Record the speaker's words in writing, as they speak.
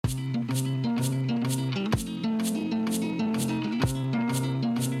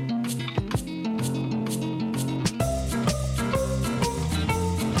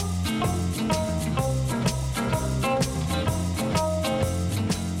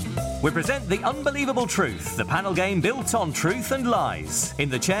We present The Unbelievable Truth, the panel game built on truth and lies.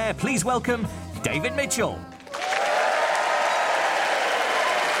 In the chair, please welcome David Mitchell.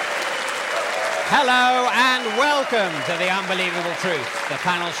 Hello and welcome to The Unbelievable Truth, the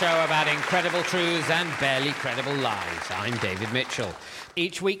panel show about incredible truths and barely credible lies. I'm David Mitchell.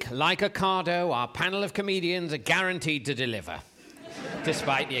 Each week, like Ocado, our panel of comedians are guaranteed to deliver,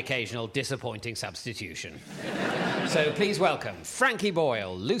 despite the occasional disappointing substitution. So please welcome Frankie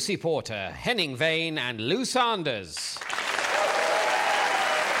Boyle, Lucy Porter, Henning Wehn and Lou Sanders.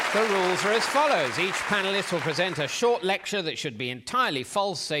 The rules are as follows. Each panellist will present a short lecture that should be entirely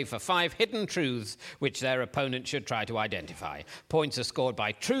false, save for 5 hidden truths which their opponent should try to identify. Points are scored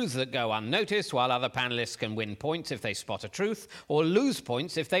by truths that go unnoticed, while other panellists can win points if they spot a truth, or lose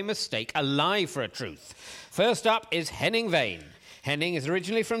points if they mistake a lie for a truth. First up is Henning Wehn. Henning is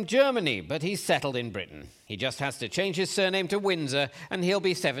originally from Germany, but he's settled in Britain. He just has to change his surname to Windsor, and he'll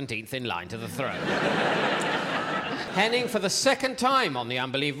be 17th in line to the throne. Henning, for the second time on The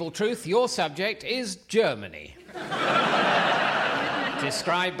Unbelievable Truth, your subject is Germany.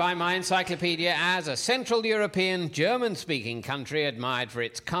 Described by my encyclopedia as a Central European, German-speaking country admired for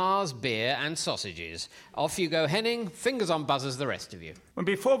its cars, beer and sausages. Off you go, Henning. Fingers on buzzers, the rest of you. Well,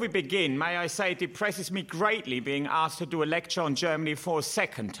 before we begin, may I say it depresses me greatly being asked to do a lecture on Germany for a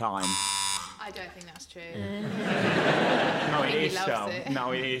second time. I don't think that's true. No, it is, though.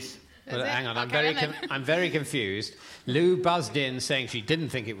 No, it is. Well, hang on, I'm very confused. Lou buzzed in saying she didn't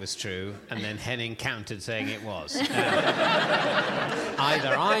think it was true, and then Henning countered saying it was. Either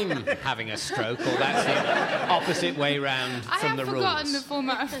I'm having a stroke, or that's the opposite way round from the rules. I have forgotten the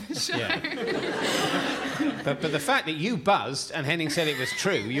format of the show. Yeah. But the fact that you buzzed and Henning said it was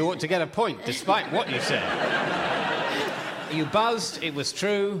true, you ought to get a point, despite what you said. You buzzed, it was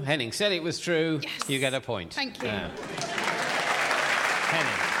true, Henning said it was true, yes. You get a point. Thank you.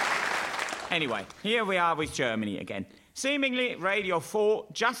 Henning. Anyway, here we are with Germany again. Seemingly, Radio 4,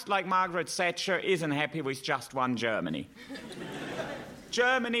 just like Margaret Thatcher, isn't happy with just one Germany.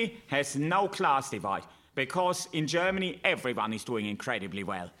 Germany has no class divide, because in Germany, everyone is doing incredibly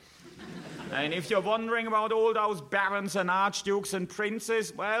well. And if you're wondering about all those barons and archdukes and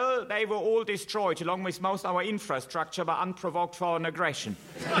princes, well, they were all destroyed, along with most of our infrastructure by unprovoked foreign aggression.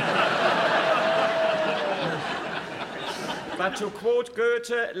 But to quote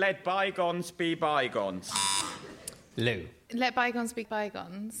Goethe, let bygones be bygones. Lou. Let bygones be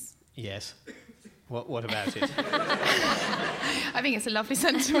bygones. Yes. What about it? I think it's a lovely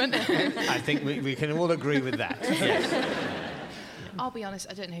sentiment. I think we can all agree with that. Yes. I'll be honest,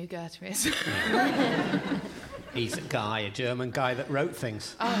 I don't know who Goethe is. He's a German guy that wrote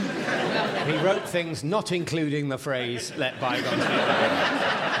things. Oh, lovely. He wrote things not including the phrase, let bygones be bygones.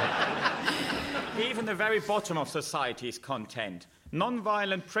 Even the very bottom of society is content.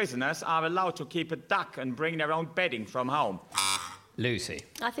 Non-violent prisoners are allowed to keep a duck and bring their own bedding from home. Lucy.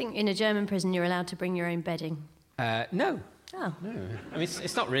 I think in a German prison you're allowed to bring your own bedding. No. Oh. No. I mean,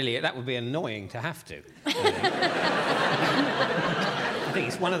 it's not really... That would be annoying to have to. I think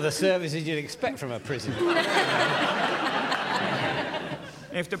it's one of the services you'd expect from a prison.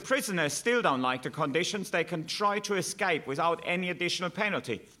 If the prisoners still don't like the conditions, they can try to escape without any additional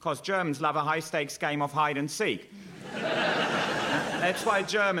penalty, because Germans love a high-stakes game of hide-and-seek. That's why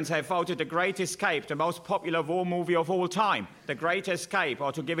Germans have voted The Great Escape the most popular war movie of all time. The Great Escape,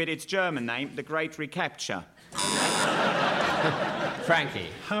 or to give it its German name, The Great Recapture. Frankie.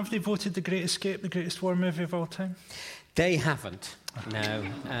 Have they voted The Great Escape the greatest war movie of all time? They haven't. No.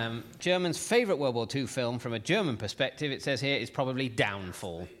 Germans' favourite World War II film, from a German perspective, it says here, is probably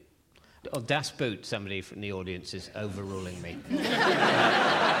Downfall. Or Das Boot, somebody from the audience is overruling me.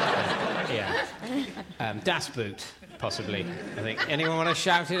 Yeah. Das Boot, possibly, I think. Anyone want to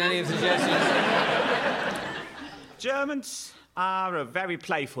shout in any of the suggestions? Germans are a very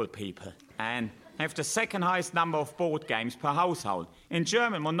playful people and have the second highest number of board games per household. In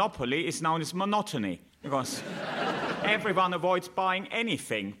German, Monopoly is known as monotony, because everyone avoids buying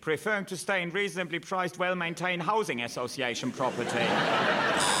anything, preferring to stay in reasonably priced, well-maintained housing association property.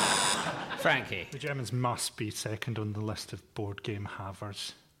 Frankie. The Germans must be second on the list of board game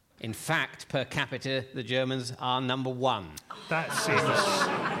havers. In fact, per capita, the Germans are number 1. That's it.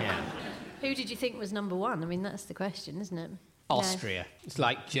 Yeah. Who did you think was number 1? I mean, that's the question, isn't it? Austria. No. It's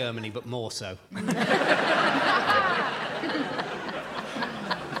like Germany, but more so.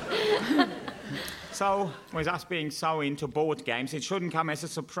 So, with us being so into board games, it shouldn't come as a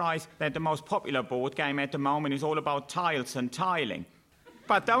surprise that the most popular board game at the moment is all about tiles and tiling.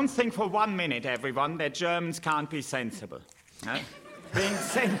 But don't think for 1 minute, everyone, that Germans can't be sensible. No?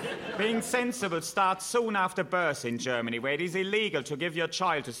 Being sensible starts soon after birth in Germany, where it is illegal to give your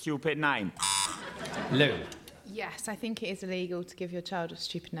child a stupid name. Lou. Yes, I think it is illegal to give your child a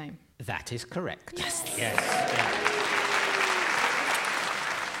stupid name. That is correct. Yes.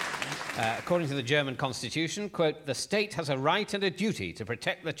 According to the German constitution, quote, the state has a right and a duty to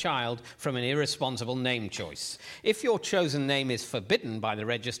protect the child from an irresponsible name choice. If your chosen name is forbidden by the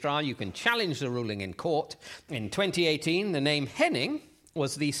registrar, you can challenge the ruling in court. In 2018, the name Henning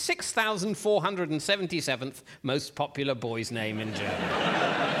was the 6,477th most popular boy's name in Germany.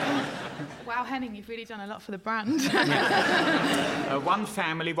 Wow, Henning, you've really done a lot for the brand. One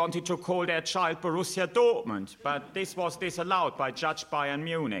family wanted to call their child Borussia Dortmund, but this was disallowed by Judge Bayern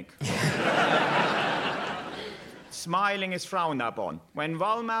Munich. Smiling is frowned upon. When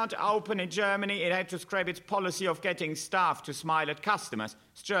Walmart opened in Germany, it had to scrap its policy of getting staff to smile at customers.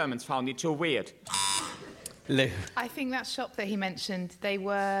 Germans found it too weird. Lou. I think that shop that he mentioned, they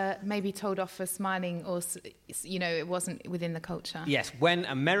were maybe told off for smiling or, it wasn't within the culture. Yes, when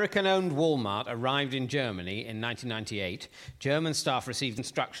American-owned Walmart arrived in Germany in 1998, German staff received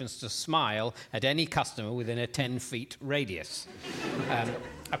instructions to smile at any customer within a 10-feet radius,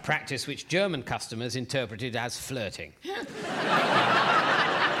 a practice which German customers interpreted as flirting.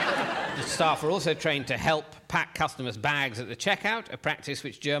 The staff were also trained to help pack customers' bags at the checkout, a practice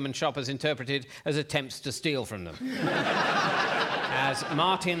which German shoppers interpreted as attempts to steal from them. As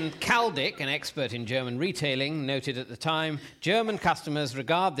Martin Kaldick, an expert in German retailing, noted at the time, German customers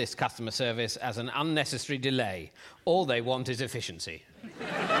regard this customer service as an unnecessary delay. All they want is efficiency.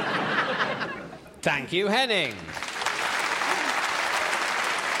 Thank you, Henning.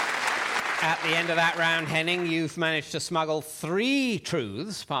 At the end of that round, Henning, you've managed to smuggle 3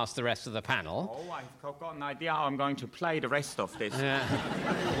 truths past the rest of the panel. Oh, I've got an idea how I'm going to play the rest of this.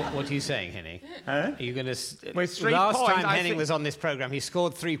 What are you saying, Henning? Huh? Are you going to... With 3 Last points, time Henning was on this programme, he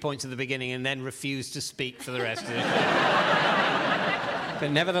scored 3 points at the beginning and then refused to speak for the rest of the show. But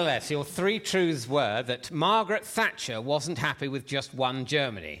nevertheless, your 3 truths were that Margaret Thatcher wasn't happy with just one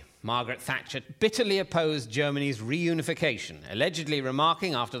Germany. Margaret Thatcher bitterly opposed Germany's reunification, allegedly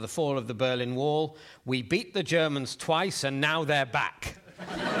remarking after the fall of the Berlin Wall, "We beat the Germans twice and now they're back."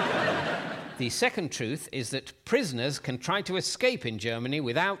 The second truth is that prisoners can try to escape in Germany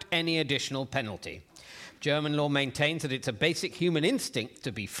without any additional penalty. German law maintains that it's a basic human instinct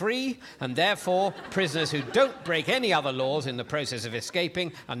to be free, and therefore prisoners who don't break any other laws in the process of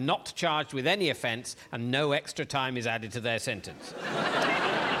escaping are not charged with any offence, and no extra time is added to their sentence.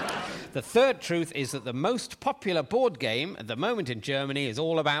 The third truth is that the most popular board game at the moment in Germany is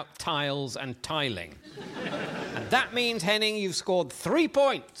all about tiles and tiling. And that means, Henning, you've scored 3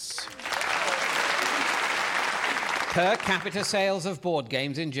 points. Per capita sales of board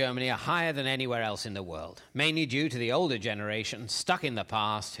games in Germany are higher than anywhere else in the world, mainly due to the older generation stuck in the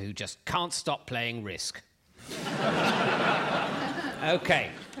past who just can't stop playing Risk. OK,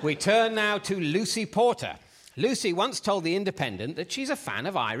 we turn now to Lucy Porter. Lucy once told The Independent that she's a fan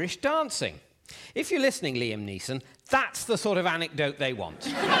of Irish dancing. If you're listening, Liam Neeson, that's the sort of anecdote they want.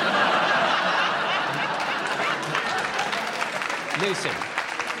 Lucy,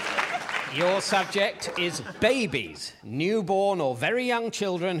 your subject is babies, newborn or very young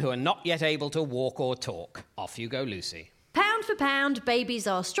children who are not yet able to walk or talk. Off you go, Lucy. Pound for pound, babies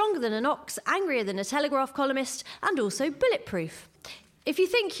are stronger than an ox, angrier than a Telegraph columnist, and also bulletproof. If you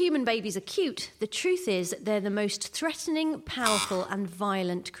think human babies are cute, the truth is they're the most threatening, powerful and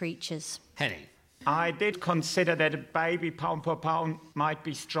violent creatures. Henning. I did consider that a baby pound per pound might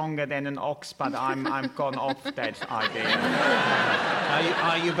be stronger than an ox, but I'm gone off that idea.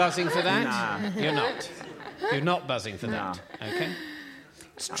 Are you buzzing for that? Nah. You're not. You're not buzzing for that. No. OK.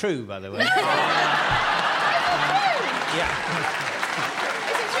 It's true, by the way. Yeah.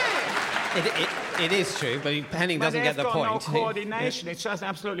 It is true, but Henning doesn't get the point. But they've got no coordination. It's just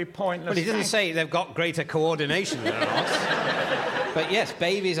absolutely pointless. Well, he doesn't say they've got greater coordination than an ox. But yes,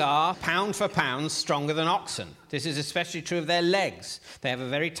 babies are, pound for pound, stronger than oxen. This is especially true of their legs. They have a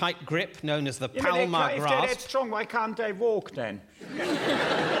very tight grip known as the palmar grasp. If they're that strong, why can't they walk then?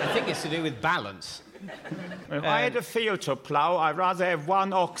 I think it's to do with balance. If I had a field to plough, I'd rather have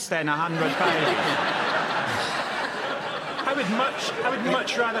 1 ox than 100 babies. I would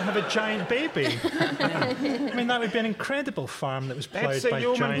much rather have a giant baby. I mean, that would be an incredible farm that was ploughed by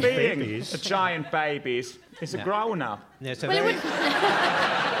giant babies. A giant baby is a grown-up. Yeah, Well,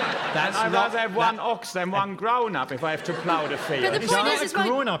 I'd rather have one ox than one grown-up if I have to plough the field. But the point is, It's not a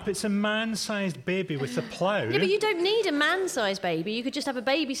grown-up, it's a man-sized baby with a plough. Yeah, but you don't need a man-sized baby. You could just have a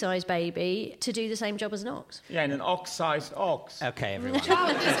baby-sized baby to do the same job as an ox. Yeah, and an ox-sized ox. OK, everyone.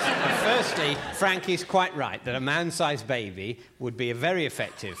 Firstly, Frankie's quite right that a man-sized baby would be very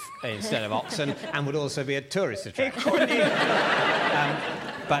effective instead of oxen and would also be a tourist attraction.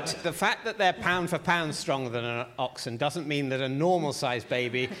 But the fact that they're pound for pound stronger than an oxen doesn't mean that a normal-sized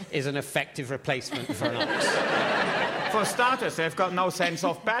baby is an effective replacement for an ox. For starters, they've got no sense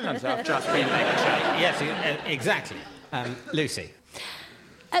of balance. I've just been lectured. Yes, exactly. Lucy.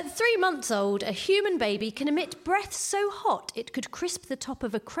 At 3 months old, a human baby can emit breath so hot it could crisp the top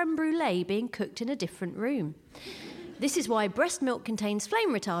of a creme brulee being cooked in a different room. This is why breast milk contains flame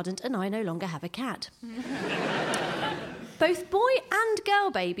retardant and I no longer have a cat. Both boy and girl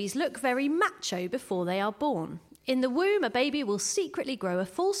babies look very macho before they are born. In the womb, a baby will secretly grow a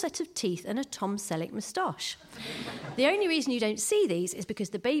full set of teeth and a Tom Selleck moustache. The only reason you don't see these is because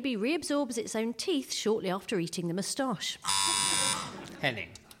the baby reabsorbs its own teeth shortly after eating the moustache. Henning.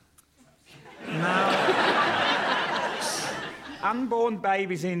 Now, unborn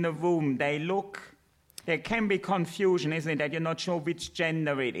babies in the womb, there can be confusion, isn't it, that you're not sure which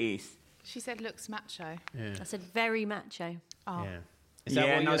gender it is. She said looks macho. Yeah. I said very macho. Oh. Yeah. Is that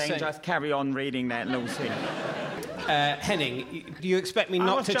what you're then saying? just carry on reading that, Lucy. Henning, do you expect me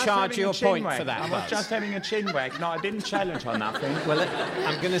not to charge you a point for that I was buzz? just having a chin wag. No, I didn't challenge or nothing. Well,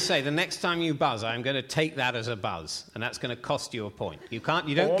 I'm going to say the next time you buzz, I'm going to take that as a buzz, and that's going to cost you a point. You don't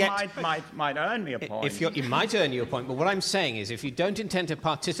get. Might earn me a point. You might earn you a point, but what I'm saying is, if you don't intend to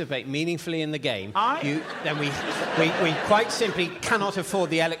participate meaningfully in the game, then we quite simply cannot afford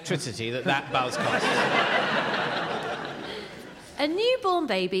the electricity that buzz costs. A newborn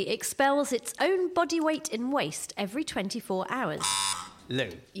baby expels its own body weight in waste every 24 hours. Lou.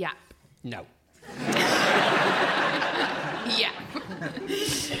 Yeah. No. Yeah.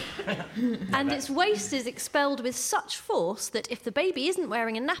 And its waste is expelled with such force that if the baby isn't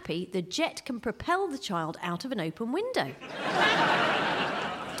wearing a nappy, the jet can propel the child out of an open window.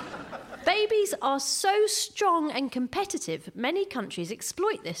 Babies are so strong and competitive, many countries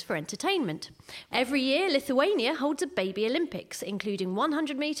exploit this for entertainment. Every year, Lithuania holds a baby Olympics, including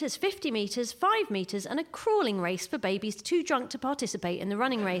 100 metres, 50 metres, 5 metres and a crawling race for babies too drunk to participate in the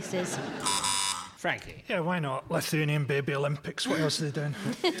running races. Frankie. Yeah, why not? Lithuanian Baby Olympics, what else are they doing?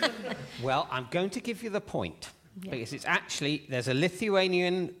 Well, I'm going to give you the point. Yeah. Because it's actually, there's a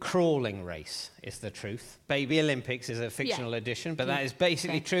Lithuanian crawling race, is the truth. Baby Olympics is a fictional edition, but that is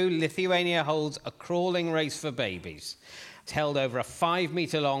basically true. Lithuania holds a crawling race for babies. It's held over a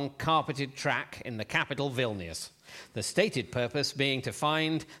 5-metre-long carpeted track in the capital, Vilnius. The stated purpose being to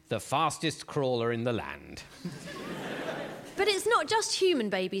find the fastest crawler in the land. But it's not just human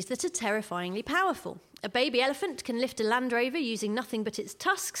babies that are terrifyingly powerful. A baby elephant can lift a Land Rover using nothing but its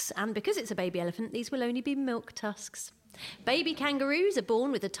tusks, and because it's a baby elephant, these will only be milk tusks. Baby kangaroos are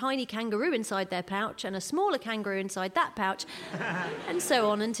born with a tiny kangaroo inside their pouch and a smaller kangaroo inside that pouch, and so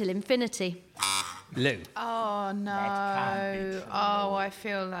on until infinity. Lou. Oh, no. Oh, I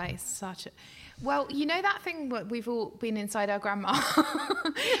feel like such a... Well, you know that thing where we've all been inside our grandma?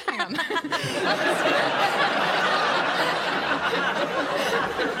 Hang on. No.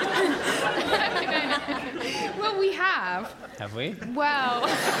 Well, we have. Have we? Well...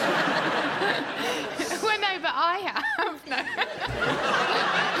 well, no, but I have. No.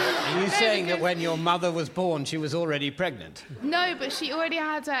 Are you saying that when your mother was born, she was already pregnant? No, but she already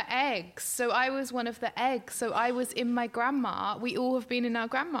had her eggs, so I was one of the eggs. So I was in my grandma. We all have been in our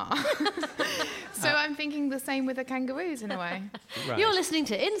grandma. So I'm thinking the same with the kangaroos in a way. Right. You're listening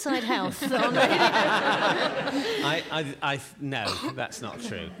to Inside Health on radio. No, that's not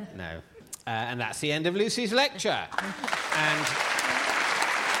true. No. And that's the end of Lucy's lecture.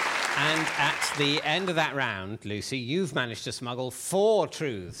 And at the end of that round, Lucy, you've managed to smuggle 4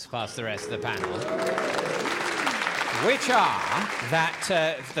 truths past the rest of the panel, which are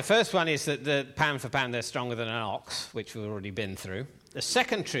that the first one is that the pound for pound they're stronger than an ox, which we've already been through. The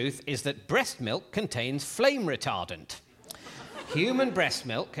second truth is that breast milk contains flame retardant. Human breast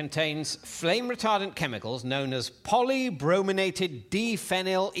milk contains flame-retardant chemicals known as polybrominated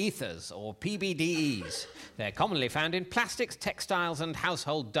diphenyl ethers, or PBDEs. They're commonly found in plastics, textiles and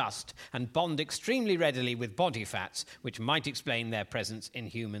household dust, and bond extremely readily with body fats, which might explain their presence in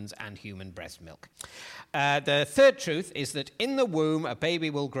humans and human breast milk. The third truth is that in the womb, a baby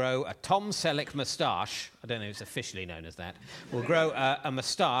will grow a Tom Selleck moustache. I don't know if it's officially known as that. Will grow a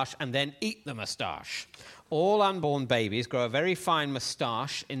moustache and then eat the moustache. All unborn babies grow a very fine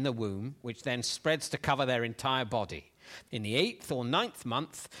moustache in the womb, which then spreads to cover their entire body. In the 8th or 9th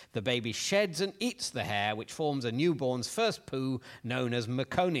month, the baby sheds and eats the hair, which forms a newborn's first poo, known as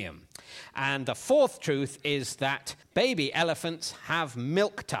meconium. And the 4th truth is that baby elephants have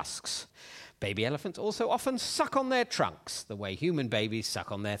milk tusks. Baby elephants also often suck on their trunks, the way human babies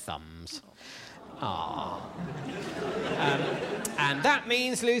suck on their thumbs. Ah. And that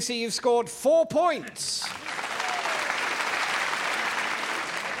means, Lucy, you've scored 4 points.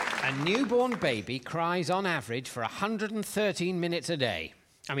 A newborn baby cries on average for 113 minutes a day.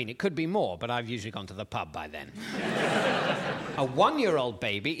 I mean, it could be more, but I've usually gone to the pub by then. A 1-year-old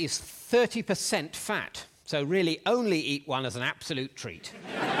baby is 30% fat, so really only eat one as an absolute treat.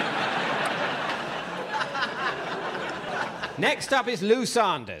 Next up is Lou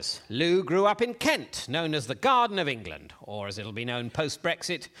Sanders. Lou grew up in Kent, known as the Garden of England, or as it'll be known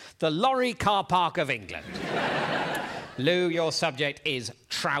post-Brexit, the lorry car park of England. Lou, your subject is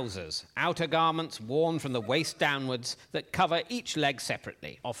trousers, outer garments worn from the waist downwards that cover each leg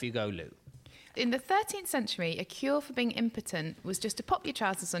separately. Off you go, Lou. In the 13th century, a cure for being impotent was just to pop your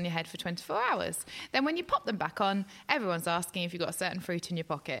trousers on your head for 24 hours. Then when you pop them back on, everyone's asking if you've got a certain fruit in your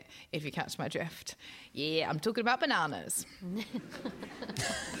pocket, if you catch my drift. Yeah, I'm talking about bananas.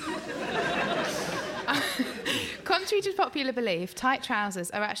 Contrary to popular belief, tight trousers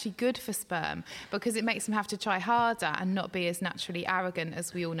are actually good for sperm because it makes them have to try harder and not be as naturally arrogant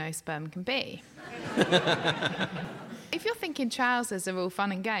as we all know sperm can be. If you're thinking trousers are all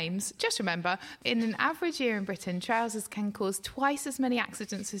fun and games, just remember, in an average year in Britain, trousers can cause twice as many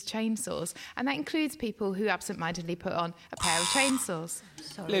accidents as chainsaws, and that includes people who absent-mindedly put on a pair of chainsaws.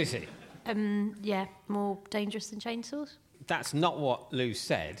 Sorry. Lucy. Yeah, more dangerous than chainsaws? That's not what Lou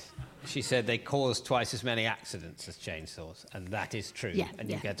said. She said they cause twice as many accidents as chainsaws, and that is true,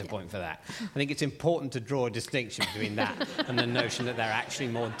 and you get a point for that. I think it's important to draw a distinction between that and the notion that they're actually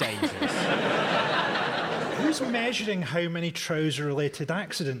more dangerous. Who's measuring how many trouser-related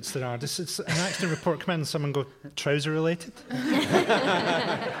accidents there are? Does an accident report come in and someone go, trouser-related?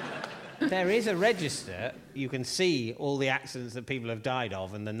 There is a register. You can see all the accidents that people have died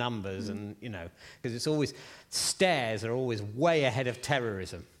of and the numbers, and, you know, because it's always... Stairs are always way ahead of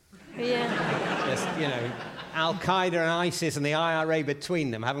terrorism. Yeah. Just, you know, Al-Qaeda and ISIS and the IRA between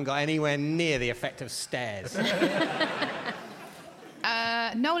them haven't got anywhere near the effect of stairs.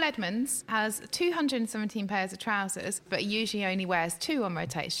 Noel Edmonds has 217 pairs of trousers, but he usually only wears 2 on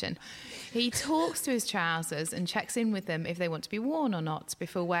rotation. He talks to his trousers and checks in with them if they want to be worn or not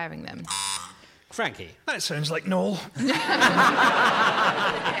before wearing them. Frankie? That sounds like Noel.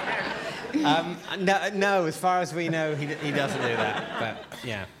 No, as far as we know, he doesn't do that. But,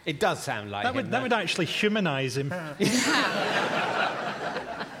 yeah, it does sound like him. That would actually humanise him.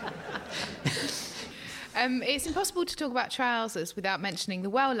 It's impossible to talk about trousers without mentioning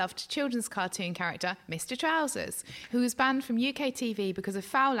the well-loved children's cartoon character, Mr. Trousers, who was banned from UK TV because of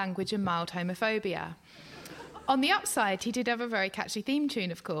foul language and mild homophobia. On the upside, he did have a very catchy theme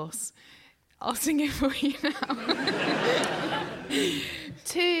tune, of course. I'll sing it for you now.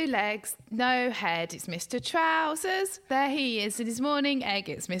 2 legs, no head, it's Mr. Trousers. There he is in his morning egg,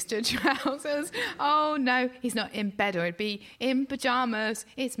 it's Mr. Trousers. Oh no, he's not in bed or he'd be in pyjamas.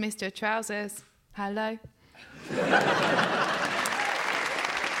 It's Mr. Trousers. Hello.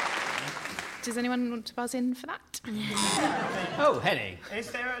 Does anyone want to buzz in for that? Oh, Henning.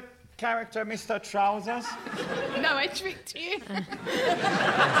 Is there a character, Mr. Trousers? No, I tricked you.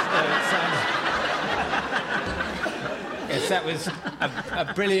 Yes, that was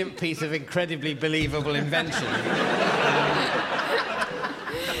a brilliant piece of incredibly believable invention.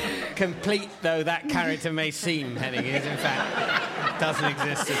 Complete though that character may seem, Henning, is in fact doesn't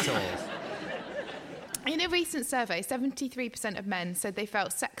exist at all. In a recent survey, 73% of men said they felt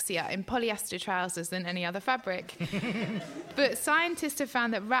sexier in polyester trousers than any other fabric. But scientists have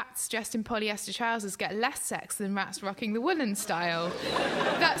found that rats dressed in polyester trousers get less sex than rats rocking the woolen style.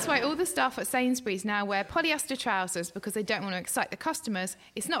 That's why all the staff at Sainsbury's now wear polyester trousers, because they don't want to excite the customers.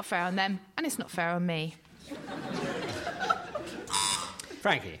 It's not fair on them, and it's not fair on me.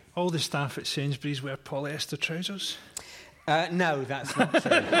 Frankie? All the staff at Sainsbury's wear polyester trousers? No, that's not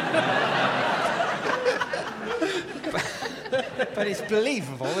true. But it's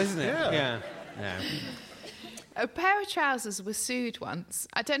believable, isn't it? Yeah. No. A pair of trousers was sued once.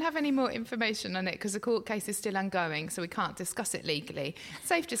 I don't have any more information on it because the court case is still ongoing, so we can't discuss it legally.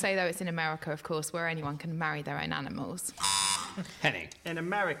 Safe to say, though, it's in America, of course, where anyone can marry their own animals. Henning? In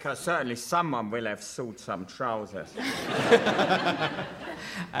America, certainly someone will have sued some trousers.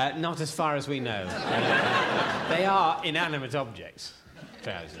 Not as far as we know. They are inanimate objects,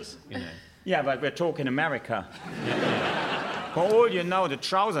 trousers, you know. Yeah, but we're talking America. For all you know, the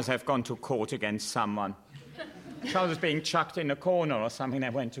trousers have gone to court against someone. Trousers being chucked in a corner or something, they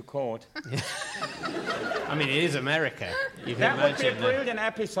went to court. I mean, it is America. You can that would be a imagine brilliant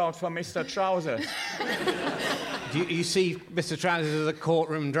episode for Mr. Trousers. Do you see Mr. Trousers as a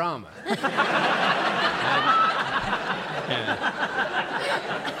courtroom drama?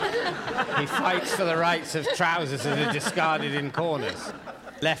 He fights for the rights of trousers that are discarded in corners.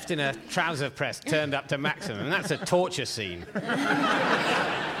 Left in a trouser press turned up to maximum. That's a torture scene.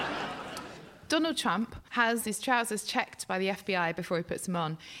 Donald Trump has his trousers checked by the FBI before he puts them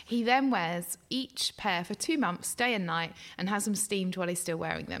on. He then wears each pair for 2 months, day and night, and has them steamed while he's still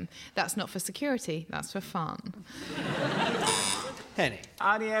wearing them. That's not for security, that's for fun. Henning.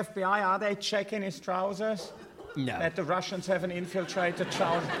 Are the FBI, are they checking his trousers? No. That the Russians haven't infiltrated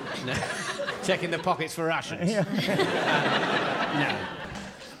trousers? No. Checking the pockets for Russians? Yeah. No.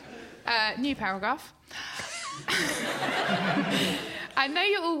 New paragraph. I know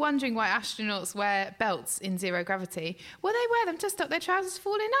you're all wondering why astronauts wear belts in zero gravity. Well, they wear them to stop their trousers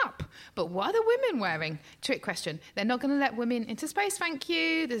falling up. But what are the women wearing? Trick question. They're not going to let women into space, thank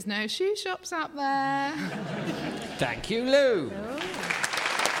you. There's no shoe shops out there. Thank you, Lou. Oh.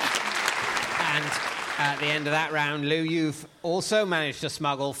 And at the end of that round, Lou, you've also managed to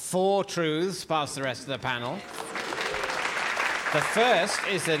smuggle 4 truths past the rest of the panel. The first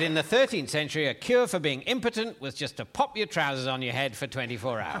is that in the 13th century, a cure for being impotent was just to pop your trousers on your head for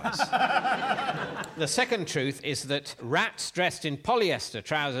 24 hours. The second truth is that rats dressed in polyester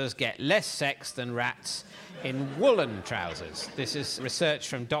trousers get less sex than rats in woolen trousers. This is research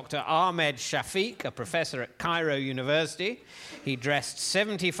from Dr. Ahmed Shafiq, a professor at Cairo University. He dressed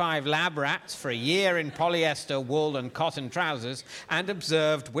 75 lab rats for a year in polyester, wool and cotton trousers and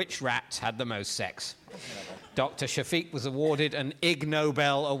observed which rats had the most sex. Dr. Shafiq was awarded an Ig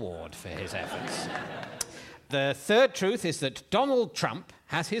Nobel Award for his efforts. The third truth is that Donald Trump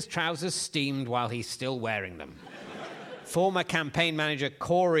has his trousers steamed while he's still wearing them. Former campaign manager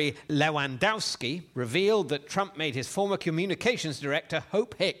Corey Lewandowski revealed that Trump made his former communications director,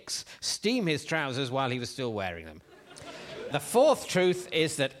 Hope Hicks, steam his trousers while he was still wearing them. The fourth truth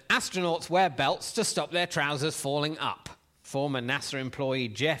is that astronauts wear belts to stop their trousers falling up. Former NASA employee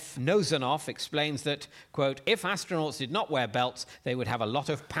Jeff Nozanoff explains that, quote, if astronauts did not wear belts, they would have a lot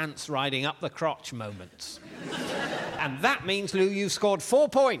of pants riding up the crotch moments. And that means, Lou, you've scored 4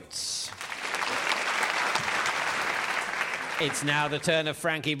 points. It's now the turn of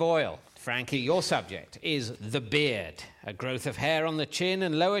Frankie Boyle. Frankie, your subject is the beard, a growth of hair on the chin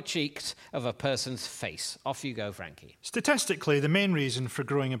and lower cheeks of a person's face. Off you go, Frankie. Statistically, the main reason for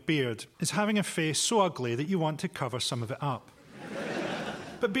growing a beard is having a face so ugly that you want to cover some of it up.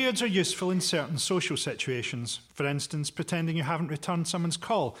 But beards are useful in certain social situations. For instance, pretending you haven't returned someone's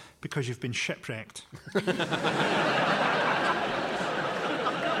call because you've been shipwrecked.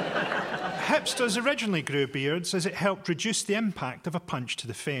 Hipsters originally grew beards as it helped reduce the impact of a punch to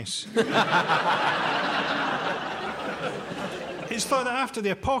the face. It's thought that after the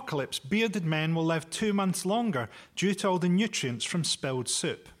apocalypse, bearded men will live 2 months longer due to all the nutrients from spilled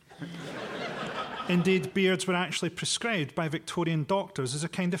soup. Indeed, beards were actually prescribed by Victorian doctors as a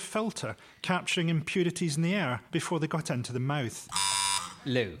kind of filter, capturing impurities in the air before they got into the mouth.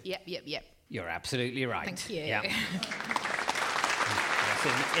 Lou. Yep. You're absolutely right. Thank you. Yep.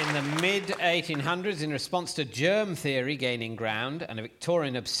 In the mid-1800s, in response to germ theory gaining ground and a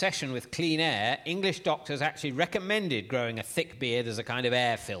Victorian obsession with clean air, English doctors actually recommended growing a thick beard as a kind of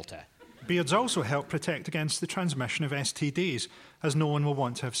air filter. Beards also help protect against the transmission of STDs, as no one will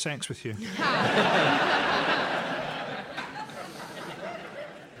want to have sex with you.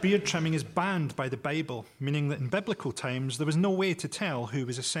 Beard trimming is banned by the Bible, meaning that in biblical times there was no way to tell who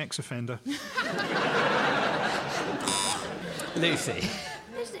was a sex offender. Lucy.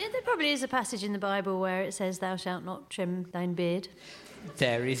 There probably is a passage in the Bible where it says, thou shalt not trim thine beard.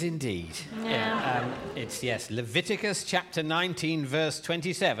 There is indeed. Yeah. It's, yes, Leviticus chapter 19, verse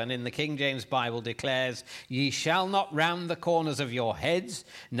 27 in the King James Bible declares, ye shall not round the corners of your heads,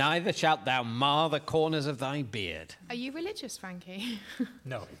 neither shalt thou mar the corners of thy beard. Are you religious, Frankie?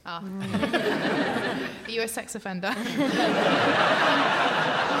 No. Oh. Are you a sex offender?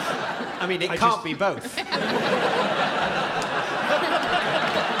 I mean, it can't be both.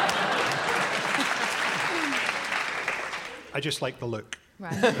 I just like the look.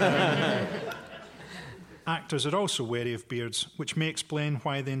 Right. Actors are also wary of beards, which may explain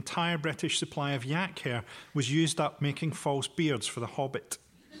why the entire British supply of yak hair was used up making false beards for the Hobbit.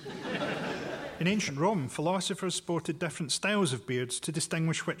 In ancient Rome, philosophers sported different styles of beards to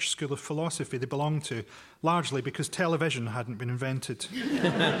distinguish which school of philosophy they belonged to, largely because television hadn't been invented.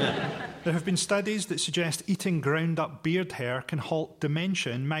 There have been studies that suggest eating ground-up beard hair can halt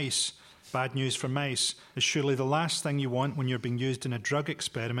dementia in mice. Bad news for mice is surely the last thing you want when you're being used in a drug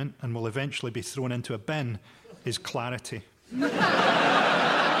experiment and will eventually be thrown into a bin is clarity.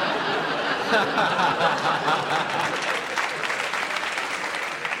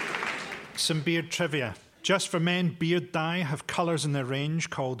 Some beard trivia. Just for men, beard dye have colours in their range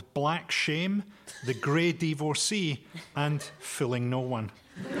called Black Shame, the Grey Divorcee, and Fooling No One.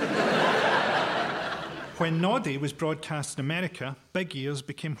 When Noddy was broadcast in America, big ears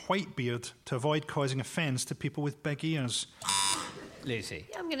became Whitebeard to avoid causing offence to people with big ears. Lucy.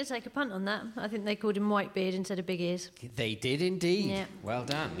 Yeah, I'm going to take a punt on that. I think they called him Whitebeard instead of Big Ears. They did indeed. Yeah. Well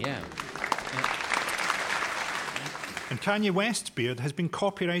done, yeah. And Kanye West's beard has been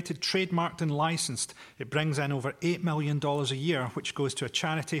copyrighted, trademarked and licensed. It brings in over $8 million a year, which goes to a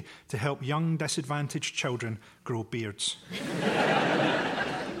charity to help young, disadvantaged children grow beards.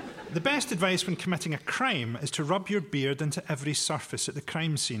 The best advice when committing a crime is to rub your beard into every surface at the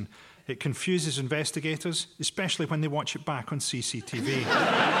crime scene. It confuses investigators, especially when they watch it back on CCTV.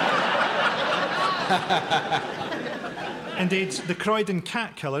 Indeed, the Croydon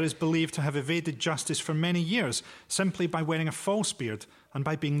cat killer is believed to have evaded justice for many years simply by wearing a false beard and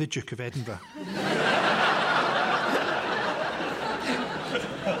by being the Duke of Edinburgh.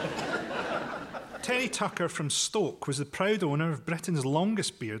 Terry Tucker from Stoke was the proud owner of Britain's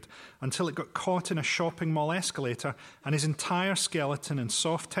longest beard until it got caught in a shopping mall escalator and his entire skeleton and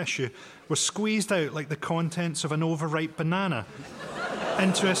soft tissue were squeezed out like the contents of an overripe banana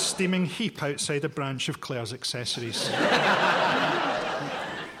into a steaming heap outside a branch of Claire's Accessories.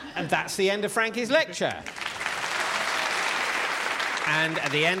 And that's the end of Frankie's lecture. And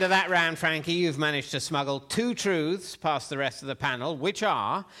at the end of that round, Frankie, you've managed to smuggle 2 truths past the rest of the panel, which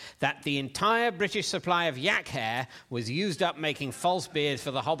are that the entire British supply of yak hair was used up making false beards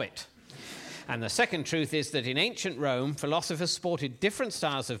for the Hobbit. And the second truth is that in ancient Rome, philosophers sported different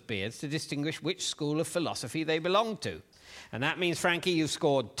styles of beards to distinguish which school of philosophy they belonged to. And that means, Frankie, you've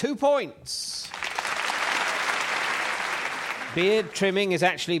scored 2 points. Beard trimming is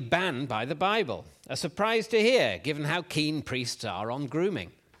actually banned by the Bible. A surprise to hear, given how keen priests are on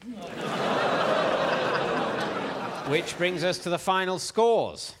grooming. Which brings us to the final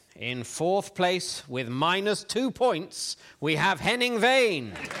scores. In 4th place, with -2 points, we have Henning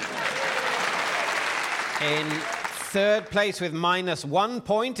Wehn. In 3rd place, with -1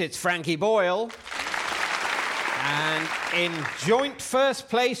 point, it's Frankie Boyle. And in joint 1st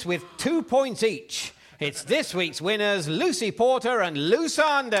place, with 2 points each, it's this week's winners, Lucy Porter and Lou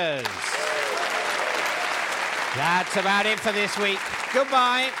Sanders. That's about it for this week.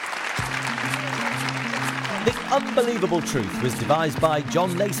 Goodbye. The Unbelievable Truth was devised by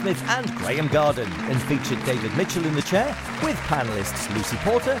John Naismith and Graham Garden and featured David Mitchell in the chair with panellists Lucy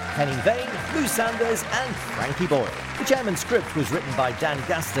Porter, Henning Wehn, Lou Sanders and Frankie Boyle. The chairman's script was written by Dan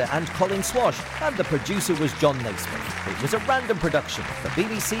Gaster and Colin Swash and the producer was John Naismith. It was a random production for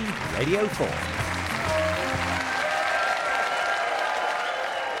BBC Radio 4.